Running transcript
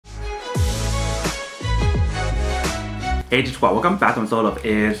Hey, this is welcome back to episode of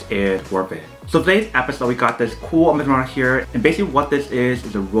Is It Worth It? So today's episode we got this cool element around here, and basically what this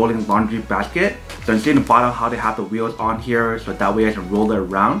is a rolling laundry basket. So you see in the bottom how they have the wheels on here, so that way you can roll it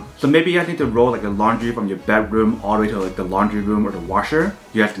around. So maybe you guys need to roll like the laundry from your bedroom all the way to like the laundry room or the washer.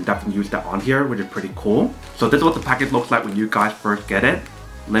 You guys can definitely use that on here, which is pretty cool. So this is what the package looks like when you guys first get it.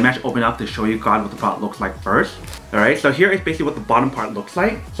 Let me actually open up to show you guys what the product looks like first. Alright, so here is basically what the bottom part looks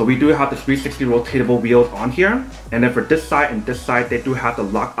like. So we do have the 360 rotatable wheels on here. And then for this side and this side, they do have the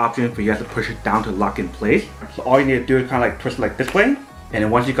lock option for you guys to push it down to lock in place. So all you need to do is kind of like twist it like this way. And then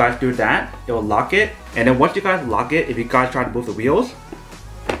once you guys do that, it will lock it. And then once you guys lock it, if you guys try to move the wheels,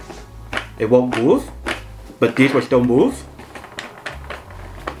 it won't move. But these will still move.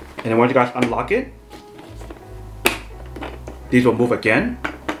 And then once you guys unlock it, these will move again.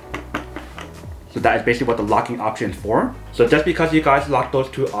 So that is basically what the locking option is for. So just because you guys lock those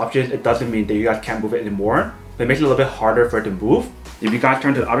two options, it doesn't mean that you guys can't move it anymore. It makes it a little bit harder for it to move. If you guys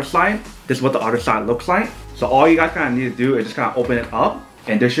turn to the other side, this is what the other side looks like. So all you guys kind of need to do is just kind of open it up.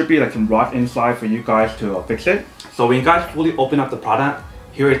 And there should be like some rods inside for you guys to fix it. So when you guys fully open up the product,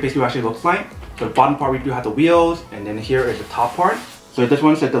 here is basically what it actually looks like. So the bottom part we do have the wheels, and then here is the top part. So this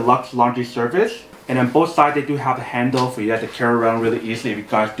one's a deluxe laundry service. And on both sides they do have a handle for you guys to carry around really easily if you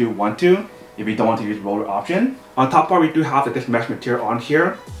guys do want to. If you don't want to use roller option. On top part we do have like this mesh material on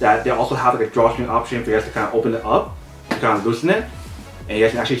here that they also have like a drawstring option for you guys to kind of open it up, to kind of loosen it, and you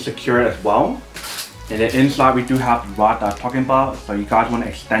guys can actually secure it as well. And then inside we do have the rod that I was talking about, so you guys want to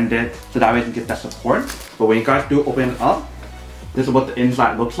extend it so that way you can get that support. But when you guys do open it up, this is what the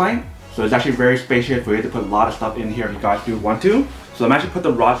inside looks like. So it's actually very spacious for you to put a lot of stuff in here if you guys do want to. So I'm actually put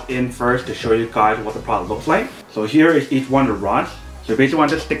the rods in first to show you guys what the product looks like. So here is each one of the rods. So you basically want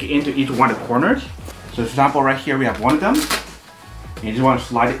to just stick it into each one of the corners. So for example right here we have one of them. And you just want to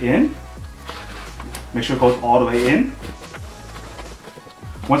slide it in. Make sure it goes all the way in.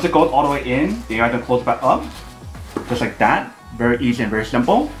 Once it goes all the way in, then you guys can close it back up. Just like that. Very easy and very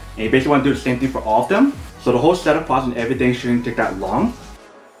simple. And you basically want to do the same thing for all of them. So the whole setup process and everything shouldn't take that long.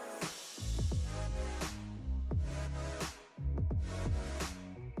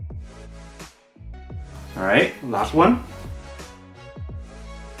 Alright, last one.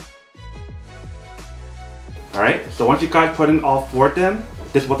 Alright, so once you guys put in all four of them,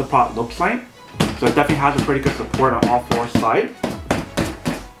 this is what the product looks like. So it definitely has a pretty good support on all four sides.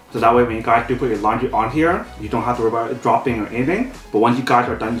 So that way when you guys do put your laundry on here, you don't have to worry about it dropping or anything. But once you guys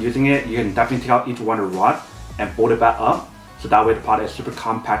are done using it, you can definitely take out each one of the rods and fold it back up. So that way the product is super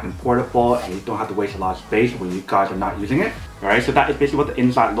compact and portable, and you don't have to waste a lot of space when you guys are not using it. Alright, so that is basically what the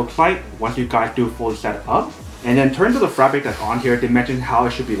inside looks like once you guys do fully set it up. And then in terms of the fabric that's on here, they mentioned how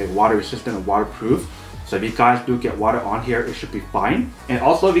it should be like water resistant and waterproof. So if you guys do get water on here, it should be fine. And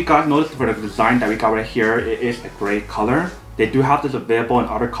also if you guys notice for the design that we got right here, it is a gray color. They do have this available in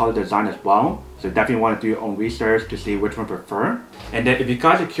other color design as well. So you definitely want to do your own research to see which one you prefer. And then if you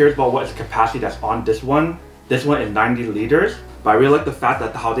guys are curious about what is the capacity that's on this one is 90 liters. But I really like the fact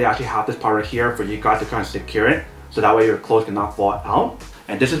that how they actually have this part right here for you guys to kind of secure it. So that way your clothes cannot fall out.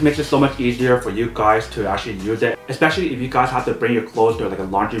 And this just makes it so much easier for you guys to actually use it, especially if you guys have to bring your clothes to like a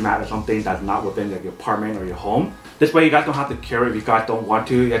laundromat or something that's not within like your apartment or your home. This way you guys don't have to carry it if you guys don't want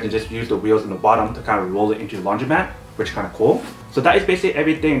to. You have to just use the wheels in the bottom to kind of roll it into your laundromat, which is kind of cool. So that is basically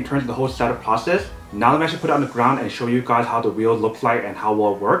everything in terms of the whole setup process. Now let me actually put it on the ground and show you guys how the wheel looks like and how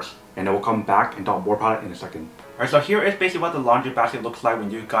well it works. And then we'll come back and talk more about it in a second. Alright, so here is basically what the laundry basket looks like when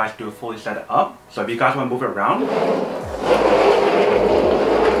you guys do fully set it up. So if you guys want to move it around,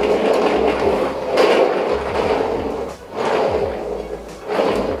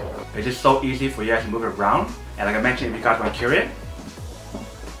 it's just so easy for you guys to move it around. And like I mentioned, if you guys want to carry it,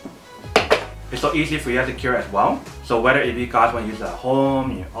 it's so easy for you guys to carry it as well. So whether if you guys want to use it at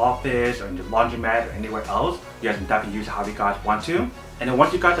home, in your office, or in your laundromat, or anywhere else, you guys can definitely use it how you guys want to. And then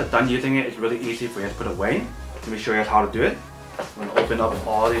once you guys are done using it, it's really easy for you guys to put away. Let me show you guys how to do it. I'm going to open up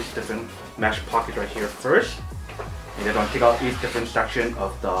all these different mesh pockets right here first. And you're going to take out each different section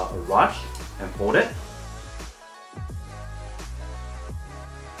of the rods and fold it.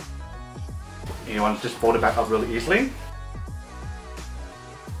 And you want to just fold it back up really easily. You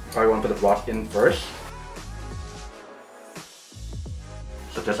probably want to put the rods in first.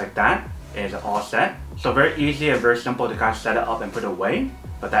 So just like that, and it's all set. So very easy and very simple to kind of set it up and put it away.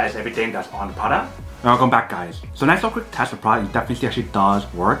 But that is everything that's on the product. Welcome back, guys. So next, a quick test of the product. You definitely see actually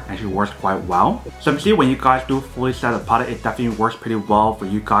does work and actually works quite well. So you see when you guys do fully set the product, it definitely works pretty well for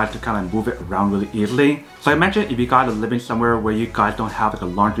you guys to kind of move it around really easily. So I mentioned if you guys are living somewhere where you guys don't have like a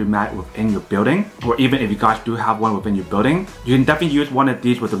laundry mat within your building, or even if you guys do have one within your building, you can definitely use one of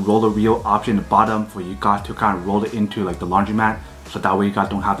these with the roller wheel option in the bottom for you guys to kind of roll it into like the laundry mat. So that way you guys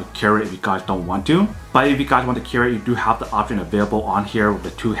don't have to carry it if you guys don't want to. But if you guys want to carry it, you do have the option available on here with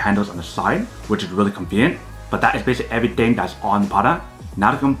the 2 handles on the side, which is really convenient. But that is basically everything that's on the product.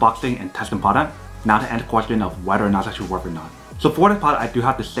 Now the unboxing and testing product. Now to answer the question of whether or not it's actually worth it or not. So for the product, I do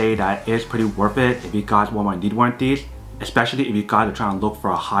have to say that it is pretty worth it if you guys want to need one of these. Especially if you guys are trying to look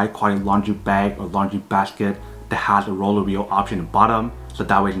for a high quality laundry bag or laundry basket that has a roller wheel option in the bottom. So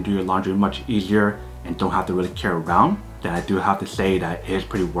that way you can do your laundry much easier and don't have to really carry around. Then I do have to say that it is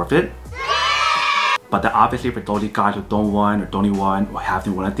pretty worth it. But then obviously for those of you guys who don't want or don't need one or have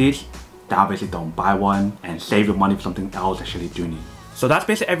one of these, then obviously don't buy one and save your money for something else that you actually do need. So that's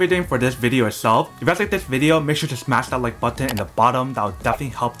basically everything for this video itself. If you guys like this video, make sure to smash that like button in the bottom. That will definitely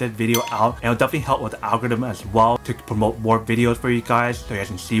help this video out, and it will definitely help with the algorithm as well to promote more videos for you guys so you guys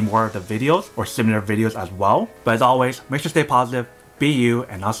can see more of the videos or similar videos as well. But as always, make sure to stay positive, be you,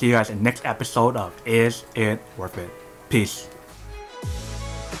 and I'll see you guys in the next episode of Is It Worth It? Peace.